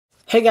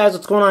Hey guys,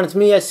 what's going on? It's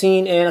me,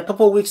 Yassine, and a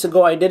couple of weeks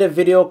ago I did a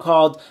video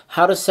called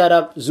How to Set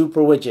Up Zooper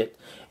Widget.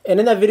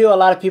 And in that video, a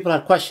lot of people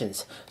had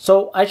questions.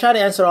 So I tried to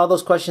answer all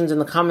those questions in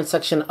the comment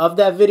section of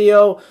that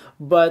video,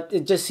 but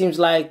it just seems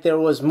like there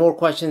was more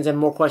questions and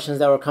more questions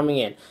that were coming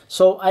in.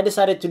 So I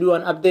decided to do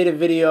an updated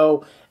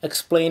video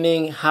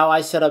explaining how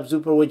I set up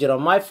Zooper Widget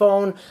on my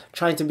phone,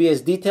 trying to be as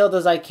detailed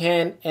as I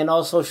can, and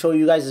also show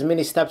you guys as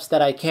many steps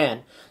that I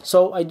can.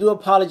 So I do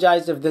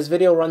apologize if this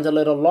video runs a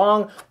little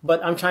long,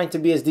 but I'm trying to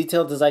be as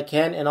detailed as I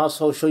can and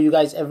also show you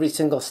guys every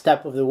single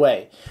step of the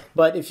way.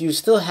 But if you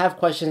still have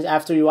questions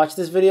after you watch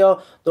this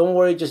video, don't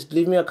worry, just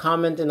leave me a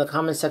comment in the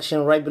comment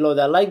section right below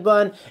that like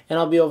button, and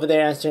I'll be over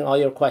there answering all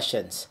your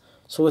questions.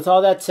 So with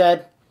all that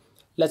said,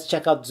 let's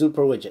check out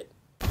Zooper Widget.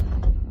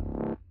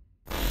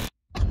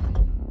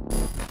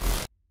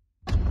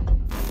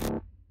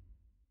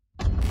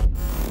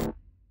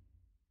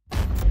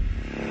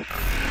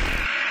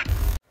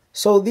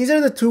 So these are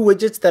the two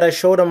widgets that I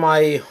showed on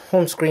my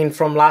home screen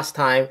from last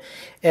time,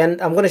 and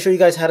I'm going to show you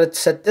guys how to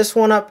set this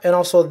one up and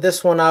also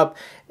this one up,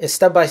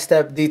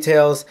 step-by-step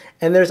details.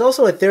 And there's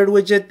also a third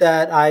widget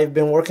that I've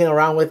been working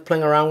around with,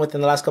 playing around with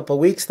in the last couple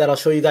of weeks that I'll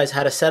show you guys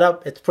how to set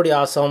up. It's pretty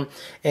awesome,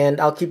 and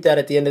I'll keep that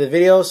at the end of the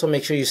video, so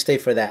make sure you stay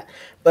for that.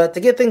 But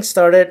to get things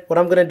started, what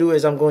I'm going to do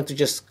is I'm going to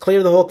just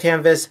clear the whole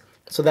canvas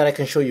so that I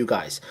can show you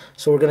guys.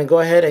 So we're going to go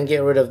ahead and get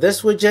rid of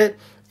this widget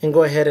and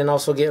go ahead and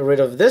also get rid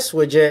of this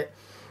widget.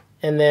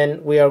 And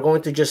then we are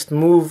going to just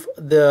move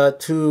the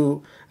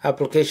two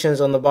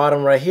applications on the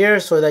bottom right here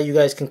so that you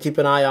guys can keep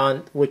an eye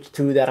on which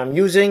two that I'm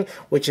using,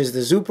 which is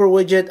the Zooper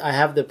widget. I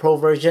have the Pro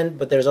version,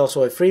 but there's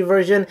also a free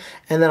version.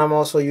 And then I'm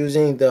also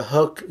using the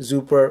Hook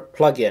Zooper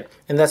plugin.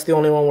 And that's the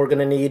only one we're going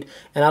to need.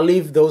 And I'll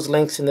leave those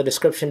links in the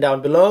description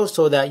down below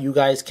so that you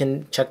guys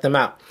can check them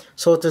out.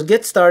 So to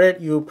get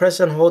started, you press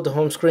and hold the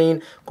home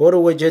screen, go to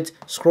widgets,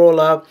 scroll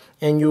up,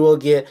 and you will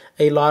get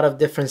a lot of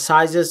different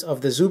sizes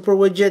of the Zooper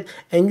widget.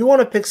 And you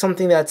want to pick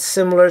something that's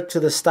similar to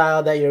the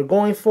style that you're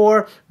going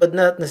for, but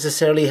not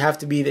necessarily have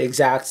to be the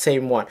exact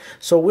same one.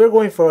 So we're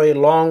going for a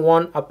long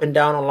one up and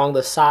down along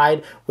the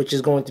side, which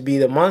is going to be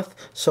the month.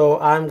 So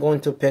I'm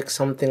going to pick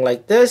something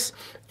like this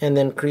and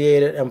then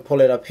create it and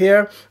pull it up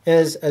here.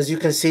 As you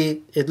can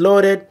see, it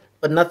loaded,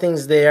 but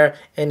nothing's there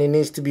and it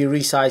needs to be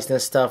resized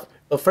and stuff.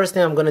 The first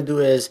thing I'm going to do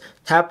is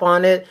tap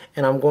on it,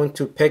 and I'm going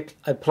to pick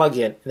a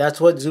plugin.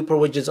 That's what Zooper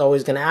Widget is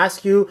always going to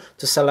ask you,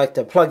 to select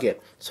a plugin.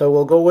 So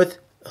we'll go with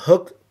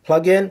Hook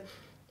plugin,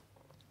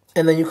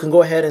 and then you can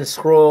go ahead and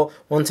scroll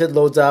once it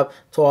loads up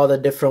to all the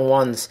different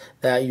ones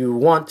that you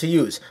want to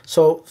use.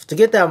 So to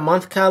get that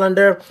month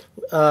calendar,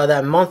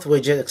 that month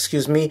widget,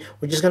 excuse me,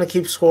 we're just going to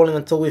keep scrolling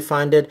until we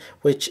find it,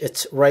 which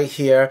it's right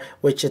here,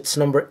 which it's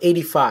number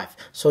 85.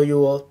 So you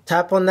will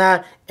tap on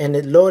that, and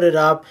it loaded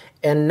up,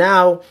 and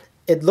now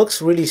it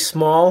looks really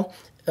small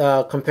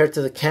compared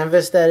to the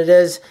canvas that it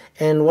is.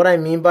 And what I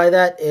mean by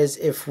that is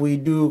if we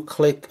do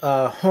click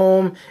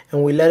home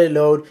and we let it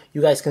load, you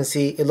guys can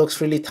see it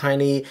looks really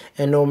tiny,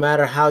 and no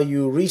matter how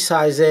you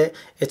resize it,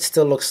 it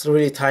still looks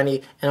really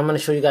tiny. And I'm going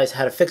to show you guys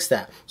how to fix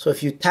that. So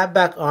if you tap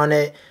back on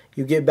it,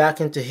 you get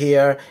back into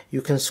here,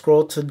 you can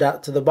scroll to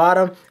the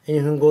bottom, and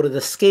you can go to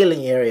the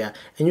scaling area,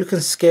 and you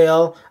can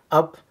scale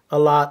up a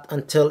lot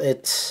until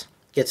it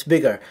gets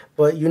bigger.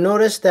 But you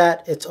notice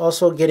that it's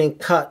also getting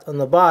cut on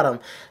the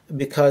bottom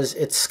because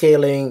it's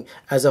scaling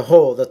as a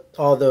whole,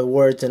 all the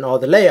words and all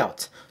the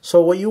layouts. So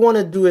what you want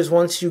to do is,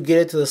 once you get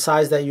it to the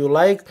size that you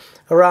like,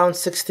 around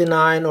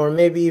 69 or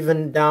maybe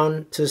even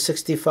down to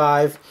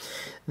 65,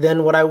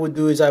 then what I would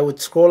do is I would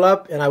scroll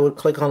up and I would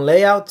click on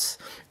layouts,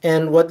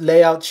 and what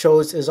layout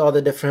shows is all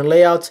the different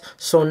layouts.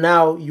 So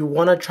now you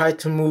want to try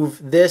to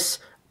move this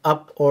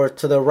up or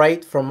to the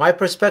right from my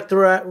perspective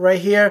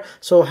right here.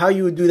 So how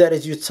you would do that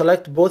is you'd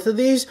select both of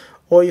these,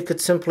 or you could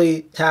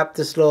simply tap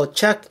this little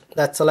check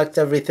that selects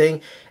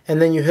everything,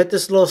 and then you hit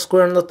this little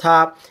square on the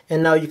top,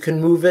 and now you can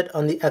move it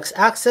on the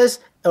x-axis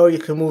or you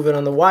can move it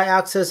on the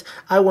y-axis.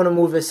 I want to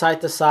move it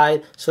side to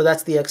side, so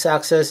that's the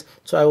x-axis.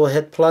 So I will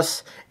hit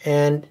plus,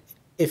 and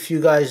if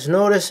you guys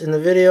notice in the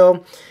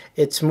video,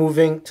 it's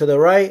moving to the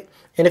right.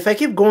 And if I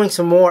keep going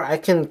some more, I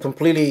can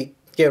completely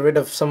get rid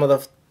of some of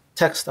the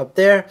text up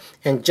there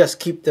and just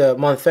keep the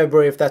month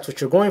February if that's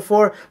what you're going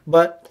for.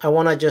 But I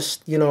want to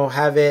just,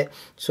 have it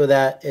so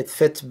that it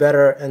fits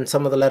better and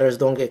some of the letters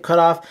don't get cut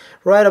off.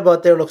 Right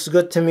about there looks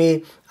good to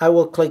me. I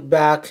will click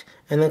back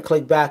and then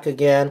click back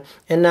again,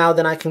 and now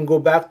then I can go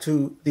back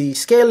to the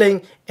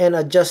scaling and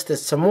adjust it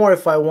some more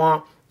if I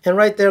want. And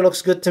right there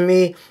looks good to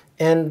me.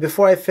 And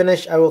before I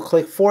finish, I will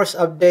click force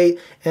update,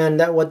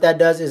 and what that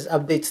does is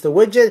updates the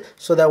widget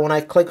so that when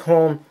I click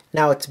home,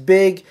 now it's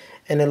big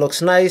and it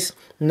looks nice,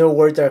 no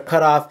words are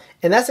cut off.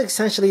 And that's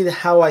essentially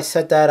how I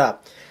set that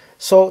up.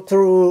 So to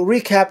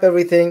recap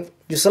everything,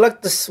 you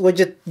select this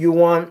widget you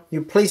want,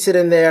 you place it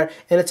in there,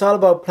 and it's all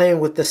about playing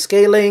with the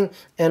scaling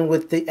and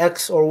with the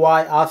X or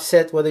Y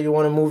offset, whether you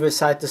want to move it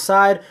side to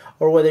side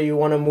or whether you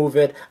want to move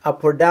it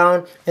up or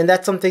down. And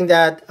that's something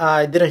that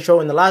I didn't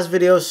show in the last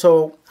video,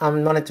 so I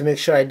wanted to make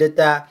sure I did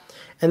that.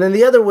 And then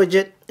the other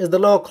widget is the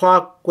little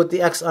clock with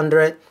the X under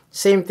it.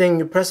 same thing,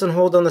 you press and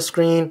hold on the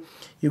screen,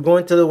 you go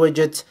into the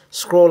widgets,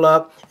 scroll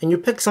up, and you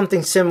pick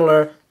something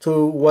similar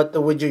to what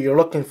the widget you're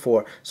looking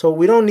for. So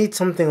we don't need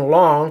something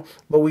long,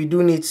 but we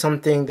do need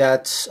something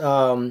that's you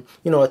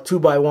know, a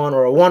 2x1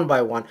 or a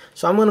 1x1.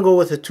 So I'm going to go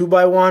with a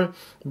 2x1,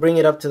 bring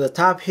it up to the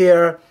top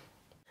here,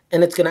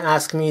 and it's going to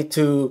ask me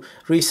to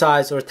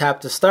resize or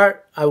tap to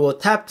start. I will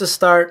tap to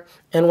start,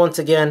 and once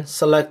again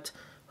select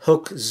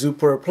Hook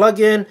Zooper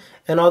plugin,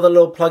 and all the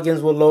little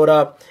plugins will load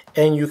up,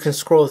 and you can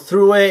scroll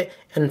through it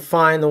and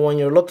find the one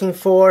you're looking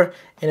for.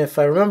 And if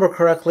I remember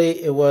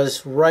correctly, it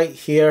was right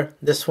here,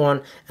 this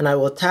one, and I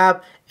will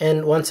tap,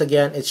 and once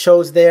again it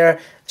shows there,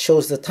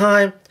 shows the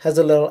time, has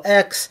a little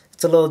X,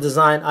 it's a little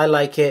design, I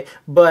like it,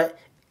 but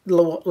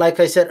like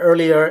I said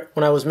earlier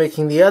when I was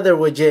making the other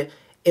widget,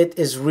 it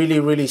is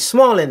really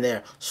small in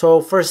there.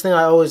 So first thing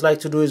I always like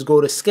to do is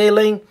go to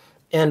scaling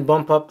and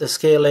bump up the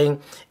scaling,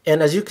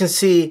 and as you can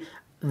see,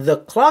 the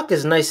clock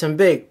is nice and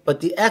big, but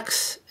the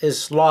X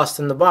is lost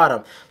in the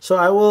bottom. So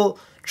I will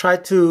try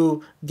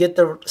to get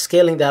the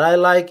scaling that I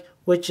like,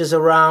 which is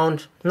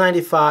around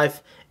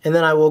 95, and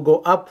then I will go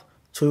up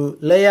to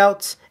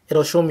layouts.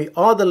 It'll show me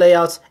all the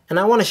layouts, and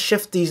I want to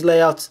shift these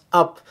layouts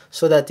up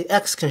so that the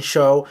X can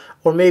show,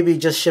 or maybe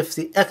just shift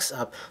the X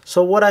up.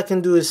 So what I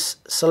can do is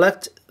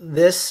select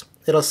this,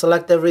 it'll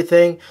select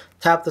everything,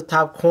 tap the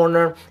top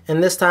corner,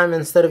 and this time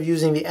instead of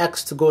using the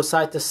X to go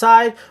side to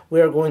side, we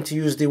are going to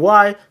use the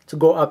Y to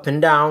go up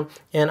and down,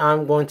 and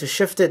I'm going to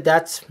shift it.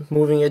 That's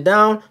moving it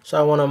down, so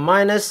I want a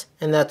minus,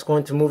 and that's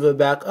going to move it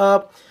back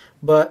up.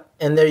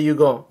 And there you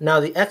go. Now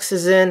the X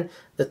is in,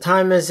 the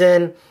time is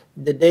in,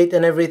 the date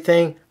and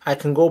everything. I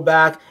can go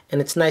back and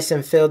it's nice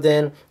and filled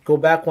in. Go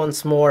back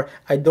once more.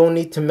 I don't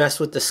need to mess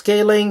with the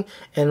scaling,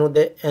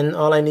 and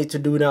all I need to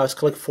do now is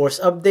click force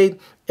update.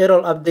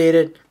 It'll update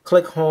it,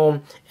 click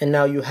home, and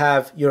now you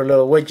have your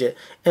little widget.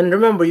 And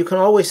remember, you can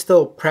always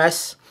still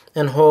press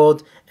and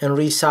hold and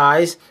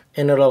resize,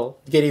 and it'll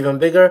get even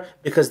bigger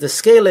because the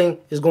scaling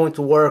is going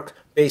to work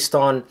based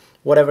on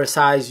whatever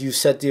size you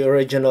set the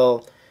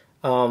original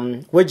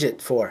widget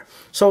for.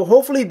 So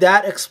hopefully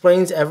that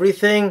explains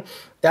everything.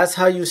 That's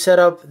how you set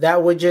up that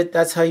widget.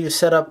 That's how you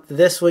set up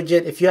this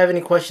widget. If you have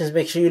any questions,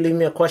 make sure you leave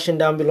me a question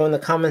down below in the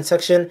comment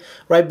section,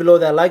 right below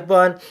that like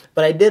button.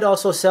 But I did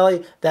also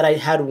say that I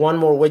had one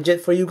more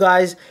widget for you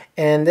guys,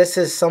 and this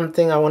is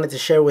something I wanted to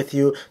share with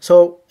you.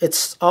 So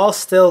it's all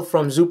still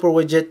from Zooper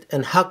Widget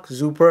and Hook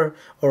Zooper,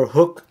 or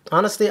Hook.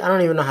 Honestly, I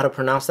don't even know how to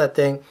pronounce that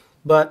thing,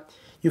 but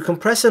you can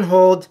press and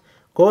hold,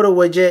 go to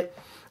widget,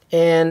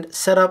 and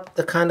set up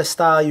the kind of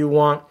style you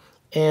want.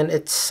 And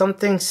it's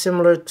something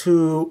similar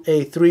to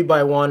a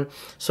 3x1.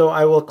 So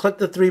I will click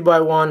the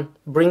 3x1,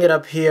 bring it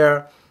up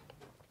here,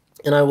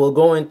 and I will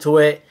go into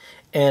it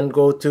and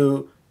go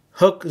to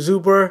Hook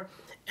Zooper.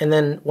 And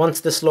then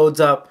once this loads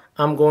up,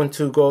 I'm going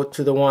to go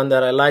to the one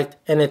that I liked,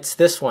 and it's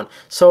this one.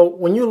 So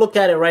when you look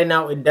at it right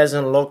now, it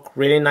doesn't look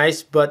really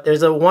nice, but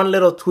there's one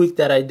little tweak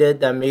that I did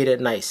that made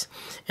it nice,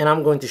 and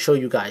I'm going to show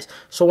you guys.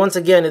 So once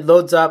again, it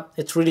loads up.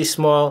 It's really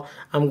small.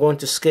 I'm going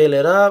to scale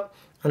it up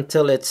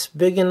until it's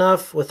big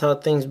enough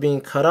without things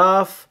being cut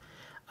off.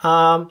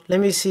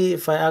 Let me see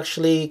if I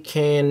actually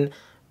can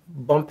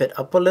bump it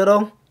up a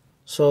little.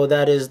 So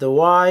that is the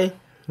Y,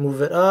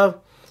 move it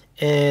up,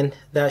 and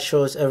that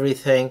shows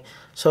everything.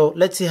 So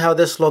let's see how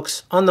this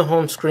looks on the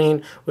home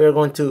screen. We're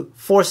going to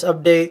force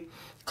update,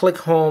 click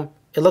home.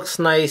 It looks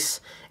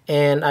nice,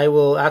 and I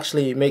will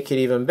actually make it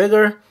even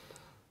bigger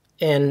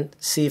and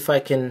see if I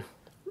can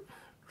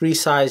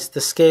resize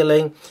the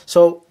scaling.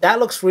 So that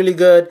looks really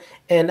good,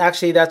 and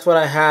actually that's what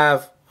I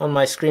have on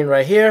my screen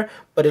right here,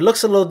 but it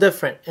looks a little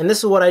different, and this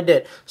is what I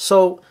did.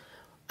 So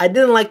I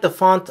didn't like the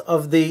font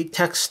of the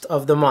text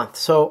of the month.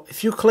 So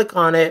if you click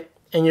on it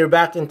and you're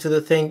back into the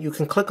thing, you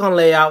can click on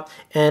layout,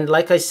 and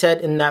like I said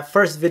in that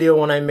first video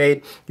when I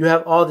made, you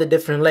have all the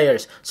different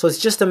layers. So it's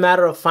just a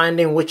matter of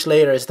finding which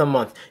layer is the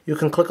month. You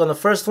can click on the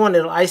first one,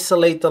 it'll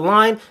isolate the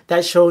line.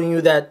 That's showing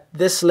you that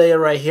this layer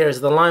right here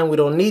is the line, we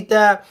don't need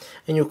that.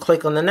 And you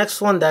click on the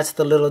next one, that's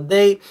the little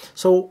date.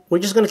 So we're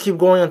just gonna keep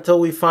going until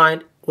we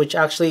find which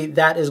actually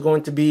that is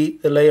going to be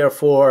the layer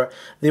for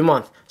the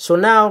month. So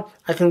now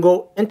I can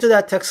go into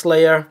that text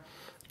layer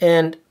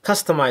and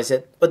customize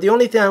it. But the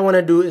only thing I want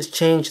to do is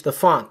change the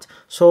font.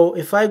 So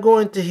if I go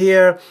into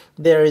here,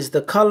 there is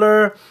the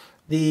color,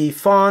 the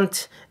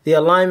font, the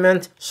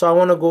alignment. So I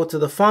want to go to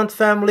the font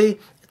family.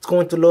 It's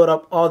going to load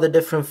up all the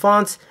different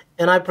fonts,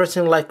 and I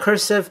personally like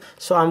cursive,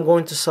 so I'm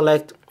going to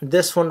select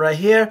this one right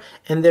here,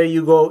 and there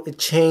you go. It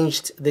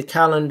changed the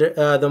calendar,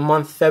 the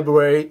month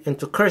February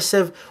into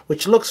cursive,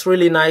 which looks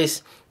really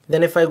nice.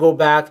 Then if I go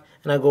back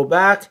and I go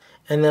back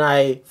and then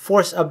I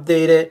force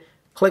update it,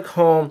 click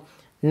home,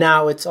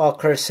 now it's all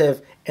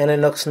cursive and it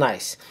looks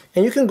nice.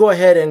 And you can go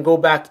ahead and go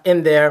back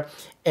in there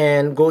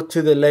and go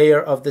to the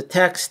layer of the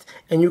text,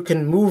 and you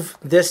can move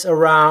this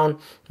around,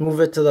 move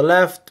it to the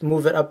left,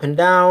 move it up and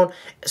down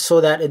so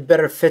that it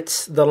better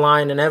fits the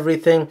line and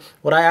everything.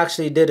 What I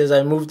actually did is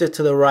I moved it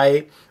to the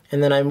right,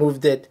 and then I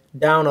moved it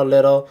down a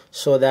little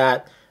so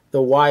that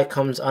the Y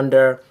comes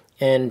under,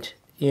 and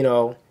you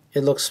know,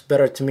 it looks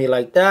better to me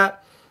like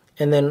that.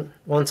 And then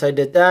once I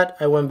did that,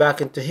 I went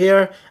back into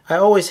here. I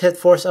always hit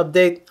force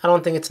update. I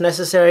don't think it's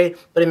necessary,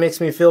 but it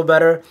makes me feel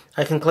better.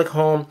 I can click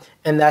home,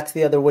 and that's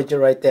the other widget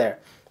right there.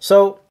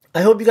 So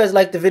I hope you guys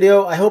liked the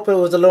video. I hope it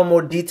was a little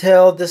more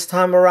detailed this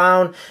time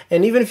around.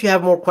 And even if you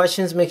have more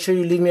questions, make sure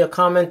you leave me a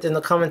comment in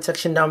the comment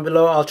section down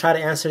below. I'll try to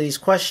answer these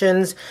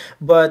questions.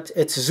 But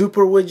it's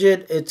Zooper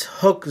Widget, it's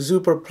Hook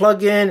Zooper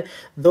plugin.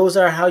 Those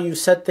are how you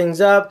set things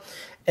up.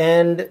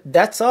 And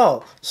that's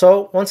all.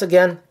 So once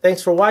again,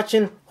 thanks for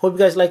watching. Hope you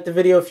guys liked the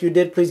video. If you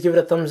did, please give it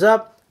a thumbs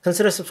up.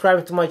 Consider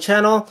subscribing to my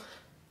channel.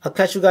 I'll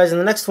catch you guys in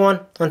the next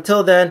one.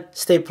 Until then,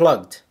 stay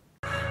plugged.